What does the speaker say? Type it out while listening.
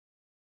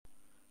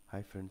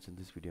Hi friends, in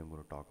this video I'm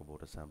going to talk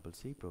about a sample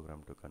C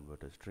program to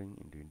convert a string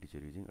into integer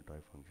using Atoi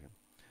function.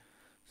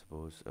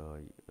 Suppose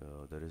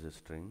there is a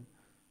string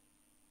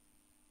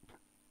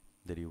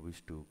that you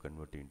wish to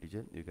convert to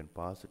integer. You can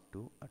pass it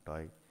to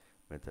Atoi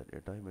method.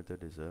 Atoi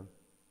method is a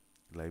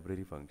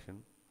library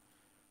function.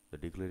 The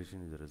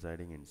declaration is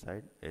residing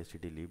inside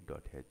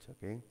stdlib.h.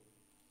 Okay,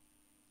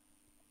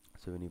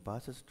 so when you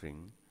pass a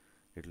string,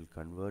 it will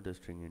convert the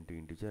string into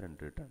integer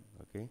and return.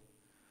 Okay,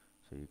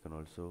 so you can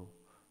also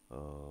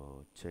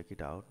check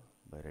it out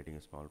by writing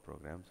a small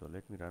program. So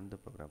let me run the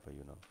program for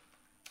you now.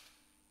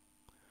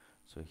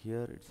 So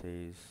here it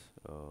says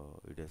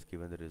it has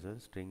given the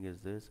result, string is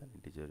this and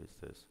integer is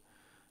this.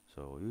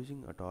 So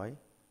using Atoi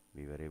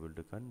we are able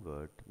to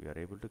convert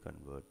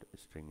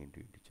string into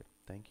integer.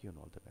 Thank you and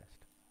all the best.